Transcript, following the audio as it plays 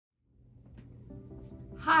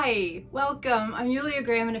Hi, welcome. I'm Yulia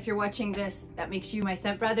Graham, and if you're watching this, that makes you my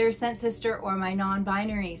scent brother, scent sister, or my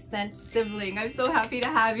non-binary scent sibling. I'm so happy to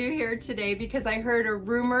have you here today because I heard a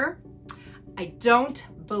rumor. I don't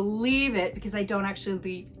believe it because I don't actually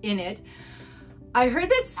believe in it. I heard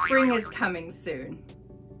that spring is coming soon.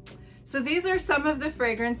 So these are some of the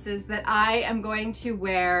fragrances that I am going to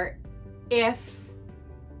wear if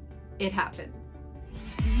it happens.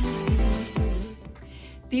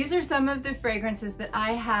 These are some of the fragrances that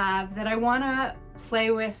I have that I want to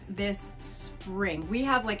play with this spring. We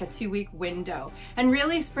have like a 2-week window, and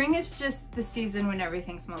really spring is just the season when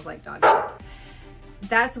everything smells like dog shit.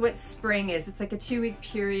 That's what spring is. It's like a 2-week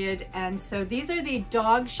period, and so these are the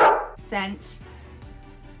dog shit scent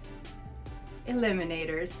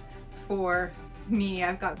eliminators for me.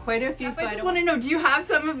 I've got quite a few, so I just want to know, do you have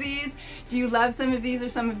some of these? Do you love some of these? Or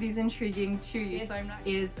some of these intriguing to you? This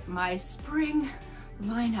is my spring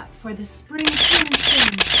lineup for the spring.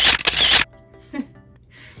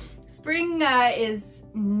 Spring is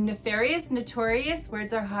nefarious, notorious,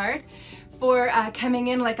 words are hard, for coming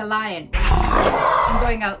in like a lion and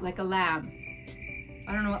going out like a lamb.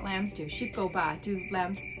 I don't know what lambs do. Sheep go ba. Do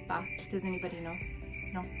lambs ba? Does anybody know?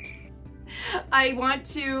 No. I want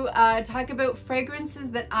to talk about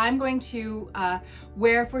fragrances that I'm going to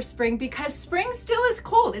wear for spring because spring still is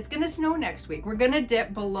cold. It's gonna snow next week. We're gonna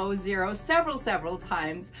dip below zero several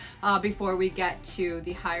times before we get to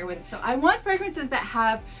the higher ones. So I want fragrances that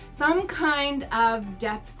have some kind of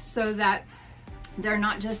depth so that they're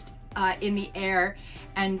not just in the air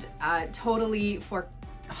and totally for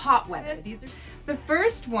hot weather. These are the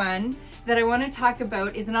first one that I want to talk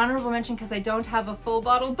about is an honorable mention because I don't have a full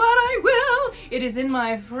bottle, but I will. It is in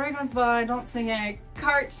my fragrance buy don't sing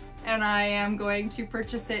cart, and I am going to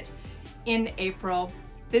purchase it in April.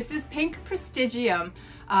 This is Pink Prestigium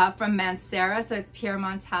from Mancera, so it's Pierre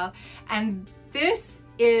Montal, and this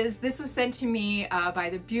was sent to me by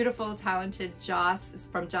the beautiful, talented Joss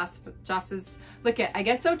from Joss's. Look at, I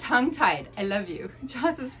get so tongue-tied. I love you.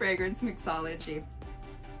 Joss's Fragrance Mixology.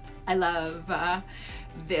 I love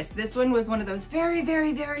this. This one was one of those very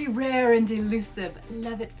rare and elusive.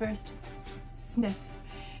 Love it first sniff.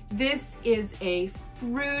 This is a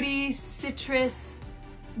fruity, citrus,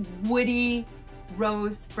 woody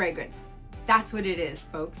rose fragrance. That's what it is,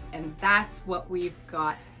 folks, and that's what we've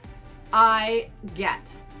got. I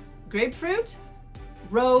get grapefruit,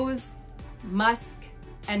 rose, musk,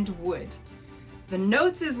 and wood. The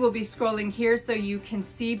notes will be scrolling here so you can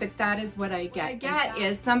see, but that is what I get. What I get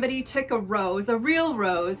is somebody took a rose, a real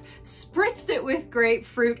rose, spritzed it with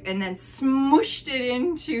grapefruit, and then smooshed it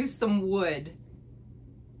into some wood.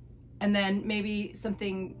 And then maybe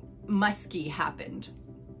something musky happened.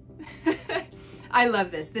 I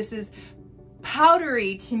love this. This is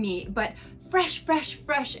powdery to me, but fresh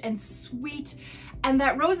and sweet. And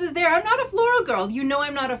that rose is there. I'm not a floral girl. You know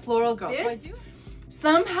I'm not a floral girl. This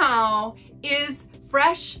somehow is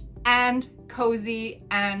fresh and cozy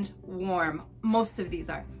and warm. Most of these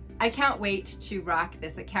are. I can't wait to rock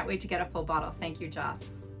this. I can't wait to get a full bottle. Thank you, Joss.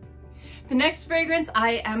 The next fragrance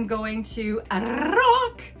I am going to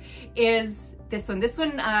rock is this one. This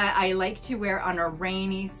one I like to wear on a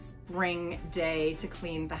rainy spring day to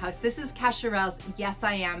clean the house. This is Cacharel's Yes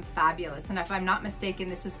I Am Fabulous, and if I'm not mistaken,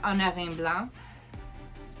 this is en Arin Blanc.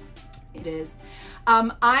 It is.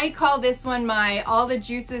 I call this one my all the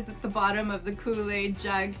juices at the bottom of the Kool-Aid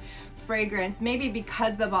jug fragrance, maybe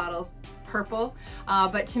because the bottle's purple,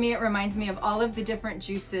 but to me it reminds me of all of the different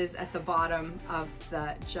juices at the bottom of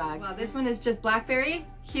the jug. Well, this one is just blackberry,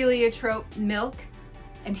 heliotrope, milk,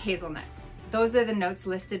 and hazelnuts. Those are the notes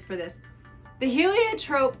listed for this. The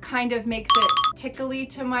heliotrope kind of makes it tickly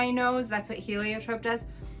to my nose. That's what heliotrope does.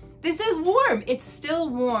 This is warm. It's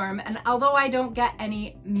still warm, and although I don't get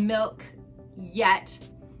any milk yet,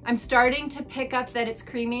 I'm starting to pick up that it's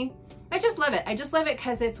creamy. I just love it. I just love it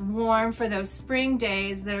because it's warm for those spring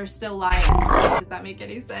days that are still lying. Does that make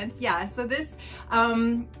any sense? Yeah, so this,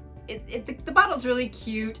 the bottle's really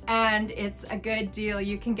cute and it's a good deal.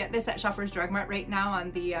 You can get this at Shoppers Drug Mart right now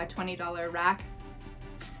on the $20 rack.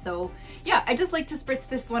 So yeah, I just like to spritz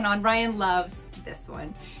this one on. Ryan loves this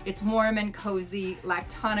one. It's warm and cozy,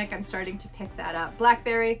 lactonic. I'm starting to pick that up.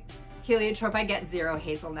 Blackberry, heliotrope, I get 0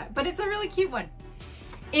 hazelnut, but it's a really cute one.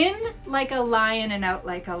 In Like a Lion and Out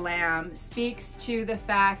Like a Lamb speaks to the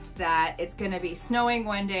fact that it's going to be snowing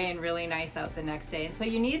one day and really nice out the next day. And so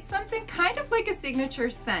you need something kind of like a signature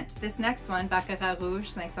scent. This next one, Baccarat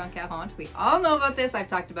Rouge 540, we all know about this. I've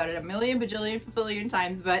talked about it a million bajillion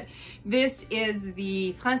times, but this is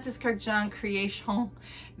the Francis Kurkdjian creation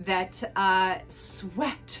that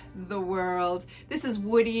swept the world. This is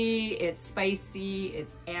woody, it's spicy,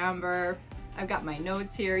 it's amber. I've got my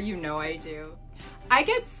notes here, you know I do. I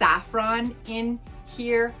get saffron in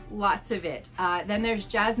here, lots of it. Then there's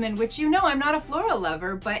jasmine, which you know I'm not a floral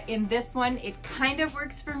lover, but in this one it kind of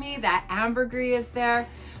works for me. That ambergris is there,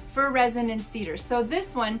 fir resin and cedar. So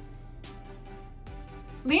this one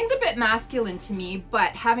leans a bit masculine to me,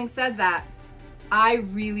 but having said that, I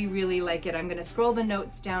really, really like it. I'm gonna scroll the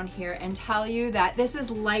notes down here and tell you that this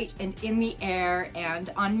is light and in the air,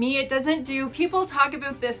 and on me it doesn't do, people talk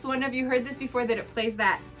about this one, have you heard this before, that it plays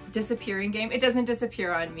that disappearing game? It doesn't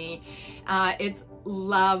disappear on me. It's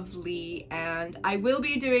lovely, and I will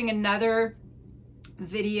be doing another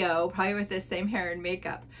video, probably with this same hair and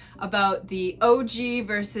makeup, about the OG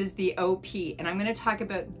versus the OP, and I'm going to talk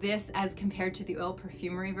about this as compared to the oil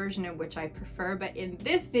perfumery version, in which I prefer. But in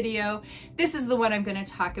this video, this is the one I'm going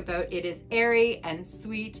to talk about. It is airy and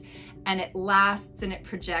sweet, and it lasts and it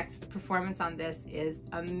projects. The performance on this is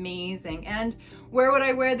amazing. And where would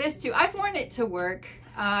I wear this to? I've worn it to work,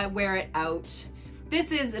 wear it out.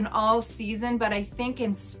 This is an all season, but I think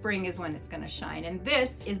in spring is when it's gonna shine. And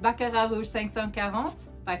this is Baccarat Rouge 540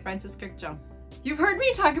 by Francis Crick-Jones. You've heard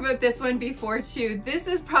me talk about this one before too. This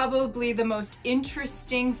is probably the most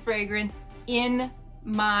interesting fragrance in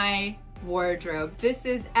my wardrobe. This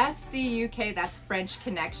is FC UK, that's French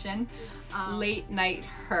Connection, Late Night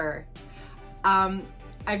Her.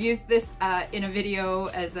 I've used this in a video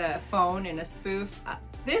as a phone in a spoof.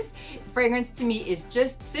 This fragrance to me is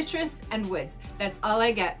just citrus and woods. That's all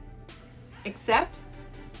I get, except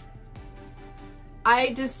I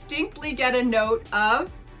distinctly get a note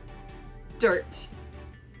of dirt.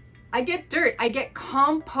 I get dirt. I get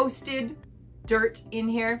composted dirt in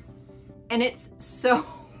here, and it's so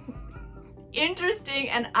interesting,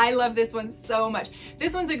 and I love this one so much.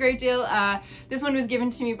 This one's a great deal. This one was given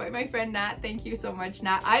to me by my friend Nat. Thank you so much,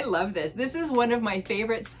 Nat. I love this. This is one of my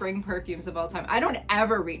favorite spring perfumes of all time. I don't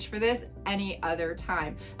ever reach for this any other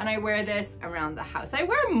time, and I wear this around the house. I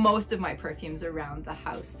wear most of my perfumes around the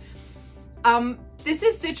house. This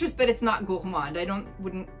is citrus, but it's not gourmand.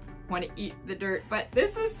 Wouldn't want to eat the dirt, but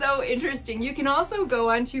this is so interesting. You can also go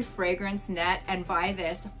onto FragranceNet and buy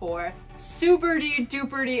this for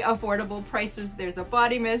super-duper affordable prices. There's a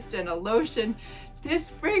body mist and a lotion.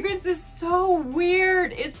 This fragrance is so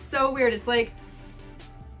weird. It's so weird. It's like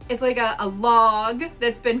a log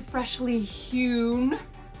that's been freshly hewn,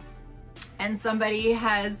 and somebody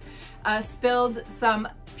has spilled some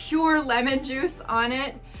pure lemon juice on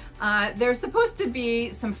it. There's supposed to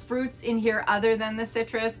be some fruits in here other than the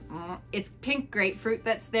citrus. It's pink grapefruit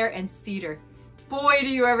that's there, and cedar. Boy, do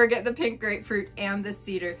you ever get the pink grapefruit and the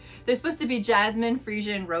cedar. There's supposed to be jasmine,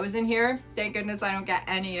 freesia, and rose in here. Thank goodness I don't get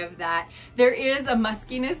any of that. There is a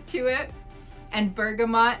muskiness to it, and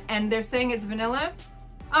bergamot, and they're saying it's vanilla.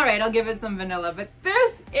 All right, I'll give it some vanilla, but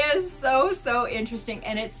this is so interesting,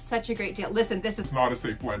 and it's such a great deal. Listen, this is not a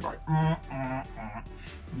safe blend by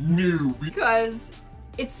no, because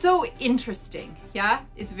it's so interesting, yeah?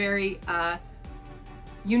 It's very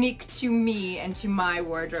unique to me and to my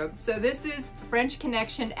wardrobe. So this is French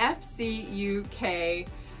Connection FC UK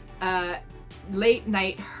Late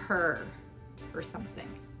Night Her or something.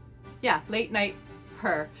 Yeah, Late Night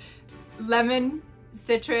Her. Lemon,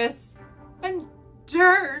 citrus, and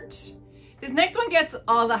dirt. This next one gets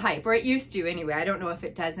all the hype, or it used to anyway. I don't know if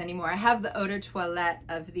it does anymore. I have the Eau de Toilette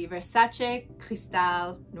of the Versace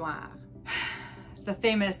Cristal Noir. The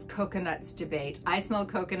famous coconuts debate. I smell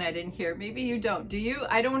coconut in here. Maybe you don't. Do you?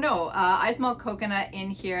 I don't know. I smell coconut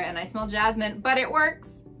in here, and I smell jasmine, but it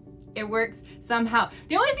works. It works somehow.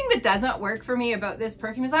 The only thing that doesn't work for me about this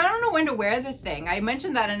perfume is I don't know when to wear the thing. I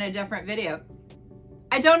mentioned that in a different video.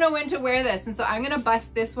 I don't know when to wear this, and so I'm gonna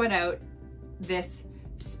bust this one out this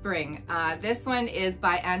spring. This one is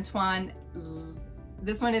by Antoine.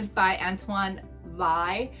 This one is by Antoine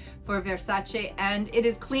Lai for Versace, and it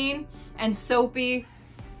is clean and soapy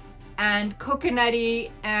and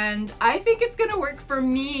coconutty, and I think it's gonna work for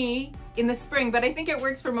me in the spring, but I think it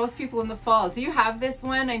works for most people in the fall. Do you have this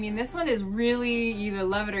one? I mean, this one is really, you either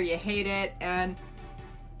love it or you hate it, and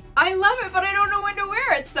I love it, but I don't know when to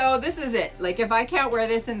wear it, so this is it. Like, if I can't wear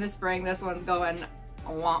this in the spring, this one's going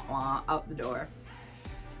wah wah out the door.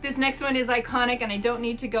 This next one is iconic, and I don't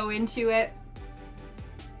need to go into it.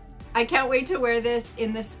 I can't wait to wear this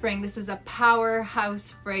in the spring. This is a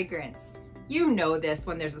powerhouse fragrance. You know this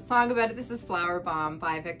one, there's a song about it. This is Flower Bomb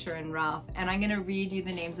by Victor and Ralph, and I'm gonna read you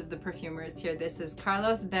the names of the perfumers here. This is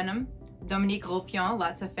Carlos Benham, Dominique Ropion,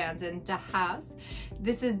 lots of fans in the house.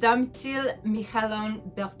 This is Domtil Michelon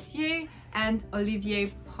Berthier and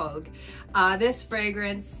Olivier Pogue. This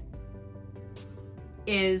fragrance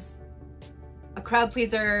is a crowd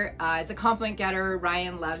pleaser. It's a compliment getter.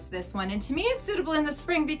 Ryan loves this one. And to me, it's suitable in the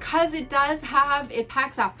spring because it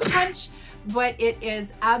packs a punch, but it is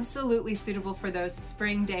absolutely suitable for those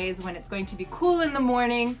spring days when it's going to be cool in the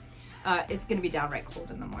morning. It's going to be downright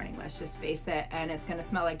cold in the morning, let's just face it, and it's going to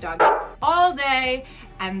smell like dog all day,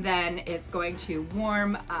 and then it's going to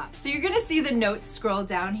warm up. So you're going to see the notes scroll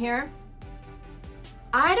down here.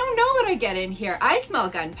 I don't know what I get in here. I smell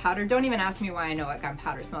gunpowder. Don't even ask me why I know what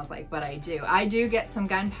gunpowder smells like, but I do. I do get some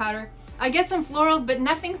gunpowder. I get some florals, but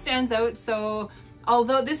nothing stands out. So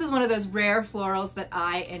although this is one of those rare florals that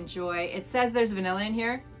I enjoy, it says there's vanilla in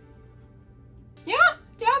here. Yeah,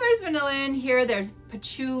 there's vanilla in here. There's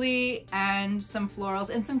patchouli and some florals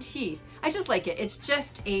and some tea. I just like it. It's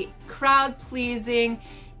just a crowd-pleasing,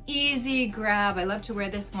 easy grab. I love to wear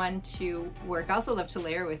this one to work. I also love to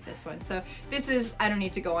layer with this one. So this is, I don't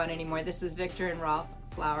need to go on anymore. This is Viktor and Rolf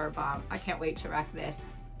Flower Bomb. I can't wait to rock this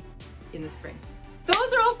in the spring.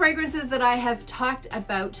 Those are all fragrances that I have talked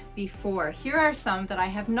about before. Here are some that I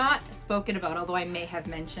have not spoken about, although I may have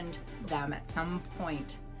mentioned them at some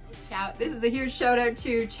point. This is a huge shout out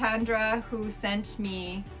to Chandra, who sent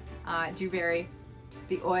me Dewberry,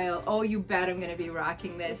 the oil. Oh, you bet I'm gonna be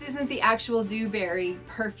rocking this. This isn't the actual Dewberry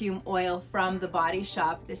perfume oil from the Body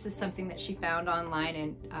Shop. This is something that she found online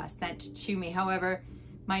and sent to me. However,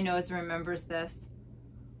 my nose remembers this.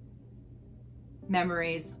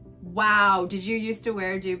 Memories. Wow, did you used to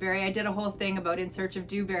wear Dewberry? I did a whole thing about In Search of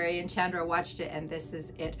Dewberry, and Chandra watched it, and this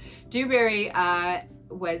is it. Dewberry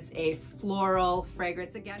was a floral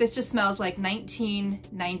fragrance. Again, this just smells like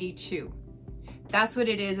 1992. That's what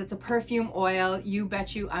it is. It's a perfume oil. You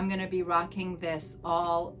bet you I'm gonna be rocking this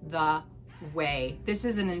all the way. This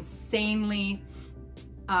is an insanely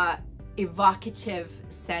evocative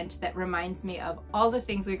scent that reminds me of all the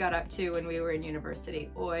things we got up to when we were in university.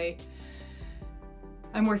 Oi.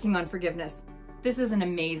 I'm working on forgiveness. This is an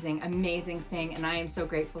amazing, amazing thing, and I am so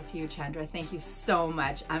grateful to you, Chandra. Thank you so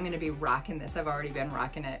much. I'm gonna be rocking this. I've already been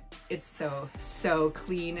rocking it. It's so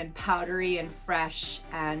clean and powdery and fresh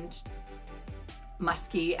and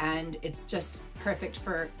musky, and it's just perfect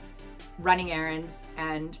for running errands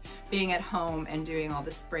and being at home and doing all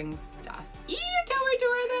the spring stuff. I can't wait to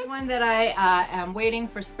wear this. One that I am waiting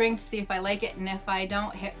for spring to see if I like it, and if I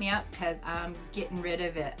don't, hit me up because I'm getting rid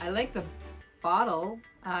of it. I like the bottle.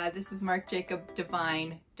 This is Marc Jacob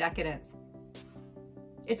Divine Decadence.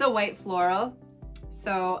 It's a white floral,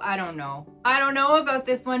 so I don't know. I don't know about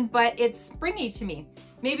this one, but it's springy to me.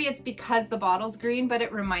 Maybe it's because the bottle's green, but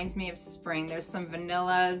it reminds me of spring. There's some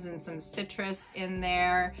vanillas and some citrus in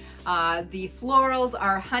there. The florals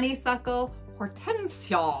are honeysuckle,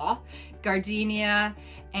 hortensia, gardenia,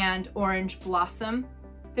 and orange blossom.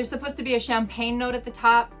 There's supposed to be a champagne note at the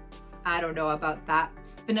top. I don't know about that.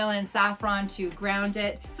 Vanilla and saffron to ground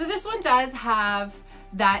it. So this one does have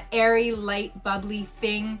that airy, light, bubbly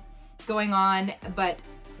thing going on, but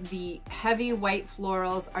the heavy white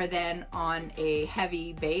florals are then on a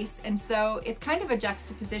heavy base. And so it's kind of a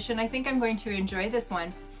juxtaposition. I think I'm going to enjoy this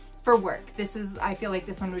one for work. I feel like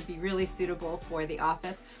this one would be really suitable for the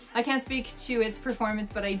office. I can't speak to its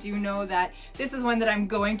performance, but I do know that this is one that I'm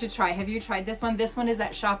going to try. Have you tried this one? This one is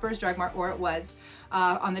at Shoppers Drug Mart, or it was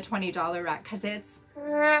on the $20 rack, because it's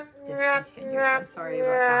discontinued. I'm sorry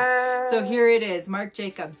about that. So here it is, Marc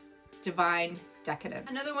Jacobs Divine Decadence.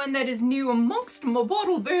 Another one that is new amongst my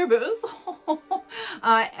bottle babies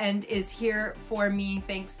and is here for me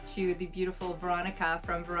thanks to the beautiful Veronica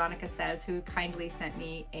from Veronica Says, who kindly sent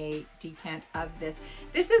me a decant of this.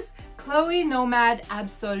 This is Chloe Nomad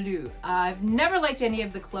Absolue. I've never liked any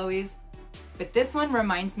of the Chloes, but this one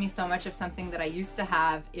reminds me so much of something that I used to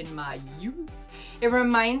have in my youth. It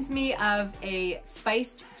reminds me of a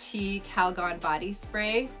spiced tea Calgon body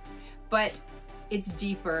spray, but it's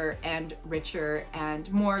deeper and richer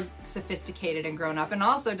and more sophisticated and grown up, and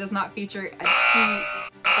also does not feature a tea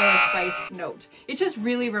or a spice note. It just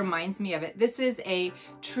really reminds me of it. This is a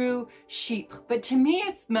true chic, but to me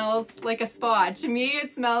it smells like a spa. To me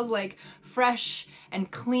it smells like fresh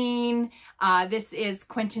and clean. This is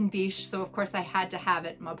Quentin Biche, so of course I had to have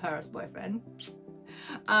it, my Paris boyfriend.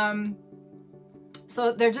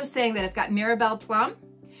 So they're just saying that it's got Mirabelle Plum,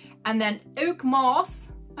 and then Oak Moss,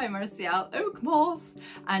 hi Martial, Oak Moss,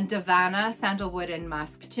 and Davana, Sandalwood and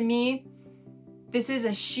Musk. To me, this is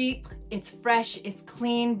a chic, it's fresh, it's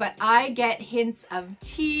clean, but I get hints of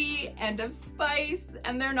tea and of spice,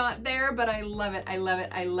 and they're not there, but I love it, I love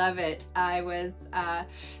it, I love it. I was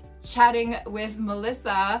chatting with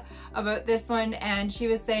Melissa about this one, and she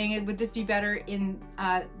was saying, would this be better in,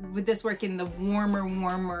 would this work in the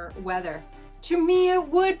warmer weather? To me it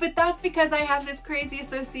would, but that's because I have this crazy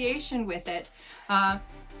association with it,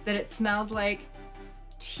 that it smells like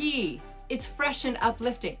tea. It's fresh and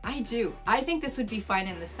uplifting. I do. I think this would be fine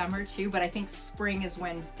in the summer too, but I think spring is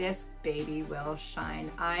when this baby will shine.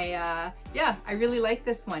 Yeah, I really like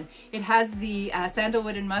this one. It has the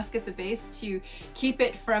sandalwood and musk at the base to keep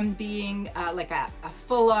it from being like a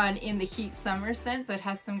full-on in the heat summer scent, so it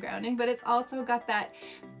has some grounding, but it's also got that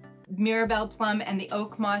Mirabelle plum and the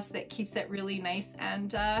oak moss that keeps it really nice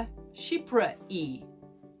and chypre-y.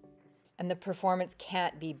 And the performance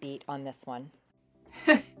can't be beat on this one.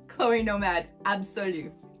 Chloe Nomad,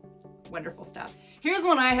 absolute. Wonderful stuff. Here's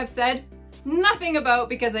one I have said nothing about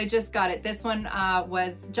because I just got it. This one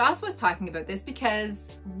Joss was talking about this because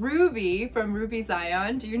Ruby from Ruby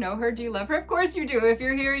Zion, do you know her? Do you love her? Of course you do. If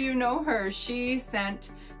you're here, you know her. She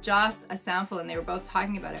sent Joss a sample and they were both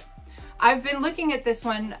talking about it. I've been looking at this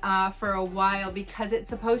one for a while because it's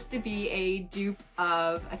supposed to be a dupe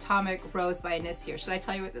of Atomic Rose by Nisir. Should I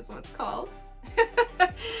tell you what this one's called?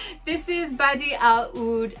 This is Badi Al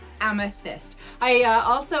Oud Amethyst.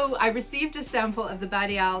 I received a sample of the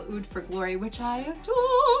Badi Al Oud for Glory, which I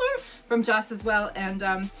adore, from Joss as well,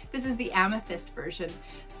 and this is the amethyst version.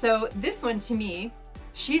 So this one to me,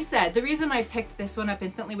 she said, the reason I picked this one up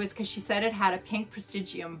instantly was because she said it had a pink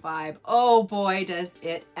prestigium vibe. Oh boy, does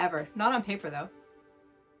it ever. Not on paper though.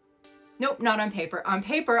 Nope, not on paper. On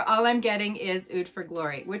paper, all I'm getting is Oud for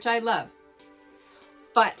Glory, which I love.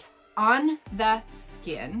 But on the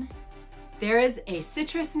skin, there is a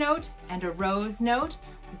citrus note and a rose note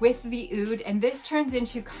with the oud, and this turns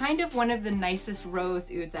into kind of one of the nicest rose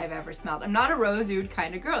ouds I've ever smelled. I'm not a rose oud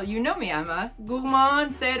kind of girl. You know me, I'm a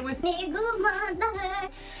gourmand, say it with me, gourmand lover.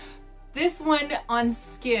 This one on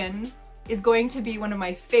skin is going to be one of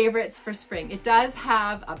my favorites for spring. It does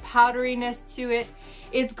have a powderiness to it.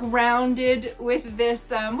 It's grounded with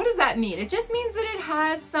this, what does that mean? It just means that it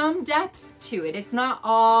has some depth to it. It's not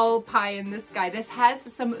all pie in the sky. This has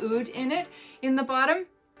some oud in it in the bottom,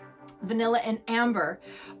 vanilla and amber.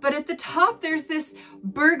 But at the top there's this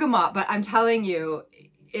bergamot, but I'm telling you,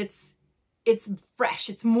 it's fresh.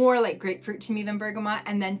 It's more like grapefruit to me than bergamot.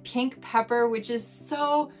 And then pink pepper, which is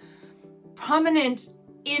so prominent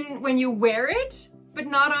in when you wear it, but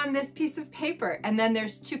not on this piece of paper. And then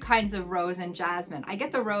there's two kinds of rose and jasmine. I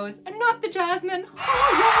get the rose and not the jasmine.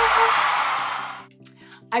 Oh, yeah.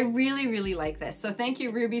 I really, really like this. So thank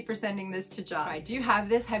you, Ruby, for sending this to Joss. Do you have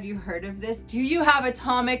this? Have you heard of this? Do you have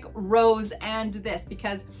Atomic Rose and this?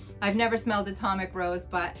 Because I've never smelled Atomic Rose,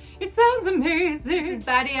 but it sounds amazing. This is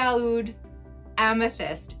Badi Al Oud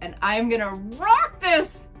Amethyst, and I'm gonna rock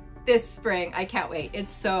this spring. I can't wait.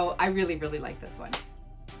 I really, really like this one.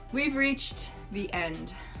 We've reached the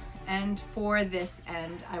end, and for this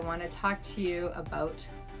end, I want to talk to you about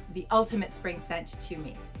the ultimate spring scent to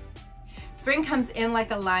me. Spring comes in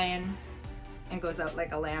like a lion and goes out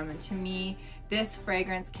like a lamb, and to me, this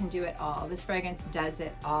fragrance can do it all. This fragrance does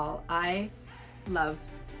it all. I love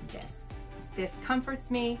this. This comforts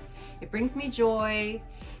me. It brings me joy.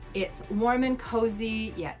 It's warm and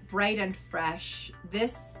cozy, yet bright and fresh.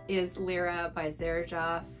 This is Lyra by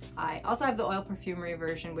Xerjoff. I also have the oil perfumery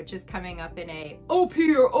version, which is coming up in a OP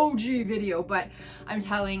or OG video, but I'm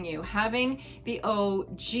telling you, having the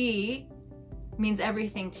OG means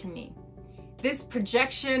everything to me. This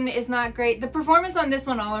projection is not great. The performance on this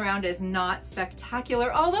one all around is not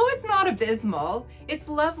spectacular, although it's not abysmal. It's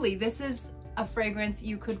lovely. This is a fragrance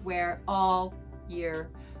you could wear all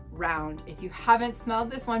year round. If you haven't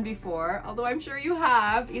smelled this one before, although I'm sure you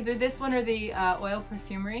have, either this one or the oil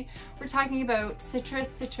perfumery, we're talking about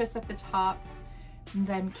citrus at the top, and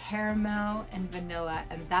then caramel and vanilla,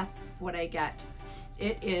 and that's what I get.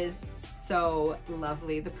 It is so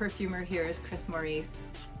lovely. The perfumer here is Chris Maurice.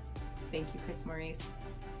 Thank you, Chris Maurice.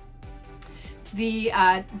 The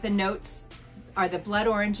notes are the blood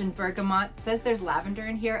orange and bergamot. It says there's lavender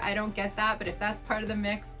in here. I don't get that, but if that's part of the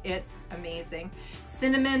mix, it's amazing.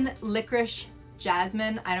 Cinnamon, licorice,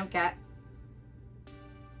 jasmine. I don't get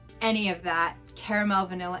any of that. Caramel,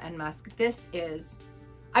 vanilla, and musk. This is,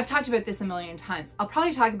 I've talked about this a million times. I'll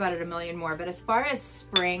probably talk about it a million more, but as far as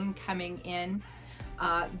spring coming in,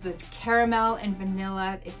 the caramel and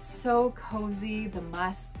vanilla, it's so cozy. The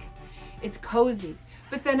musk, it's cozy.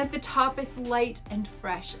 But then at the top, it's light and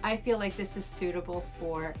fresh. I feel like this is suitable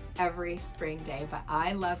for every spring day, but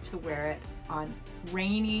I love to wear it on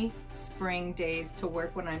rainy spring days to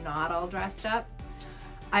work when I'm not all dressed up.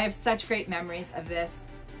 I have such great memories of this,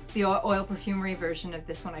 the oil perfumery version of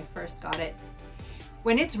this when I first got it.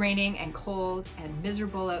 When it's raining and cold and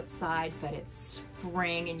miserable outside, but it's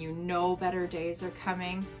spring and you know better days are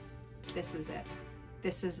coming, this is it.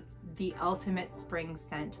 This is the ultimate spring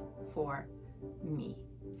scent for me.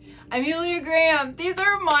 I'm Yulia Graham. These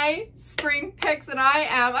are my spring picks and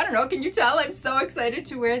I don't know, can you tell? I'm so excited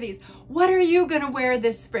to wear these. What are you gonna wear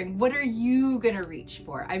this spring? What are you gonna reach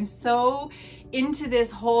for? I'm so into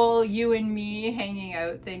this whole you and me hanging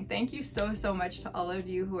out thing. Thank you so, so much to all of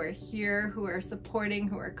you who are here, who are supporting,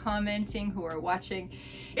 who are commenting, who are watching.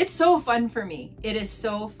 It's so fun for me. It is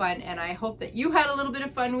so fun, and I hope that you had a little bit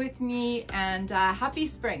of fun with me, and happy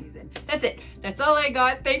springs. And that's it. That's all I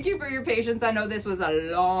got. Thank you for your patience. I know this was a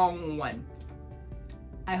long one.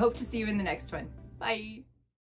 I hope to see you in the next one. Bye.